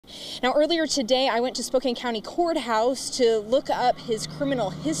Now, earlier today, I went to Spokane County Courthouse to look up his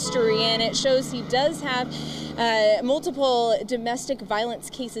criminal history, and it shows he does have multiple domestic violence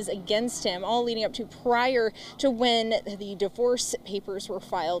cases against him, all leading up to prior to when the divorce papers were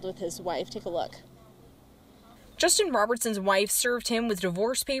filed with his wife. Take a look. Justin Robertson's wife served him with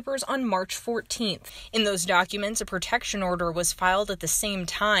divorce papers on March 14th. In those documents, a protection order was filed at the same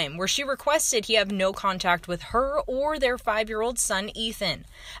time, where she requested he have no contact with her or their 5-year-old son, Ethan.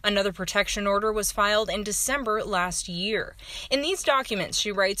 Another protection order was filed in December last year. In these documents,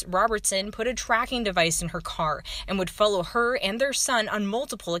 she writes Robertson put a tracking device in her car and would follow her and their son on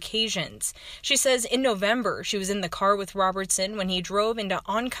multiple occasions. She says in November, she was in the car with Robertson when he drove into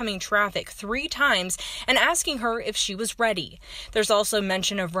oncoming traffic 3 times and asking her if she was ready. There's also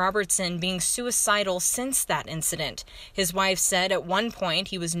mention of Robertson being suicidal since that incident. His wife said at one point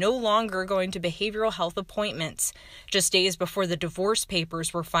he was no longer going to behavioral health appointments. Just days before the divorce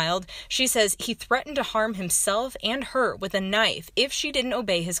papers were filed, she says he threatened to harm himself and her with a knife if she didn't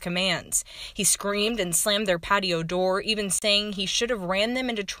obey his commands. He screamed and slammed their patio door, even saying he should have ran them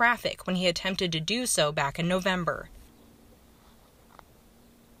into traffic when he attempted to do so back in November.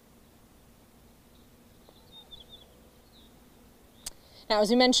 Now, as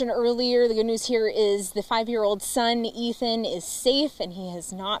we mentioned earlier, the good news here is the 5-year-old son, Ethan, is safe and he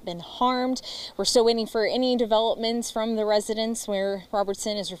has not been harmed. We're still waiting for any developments from the residence where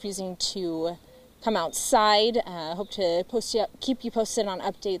Robertson is refusing to come outside. Hope to keep you posted on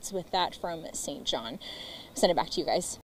updates with that from St. John. Send it back to you guys.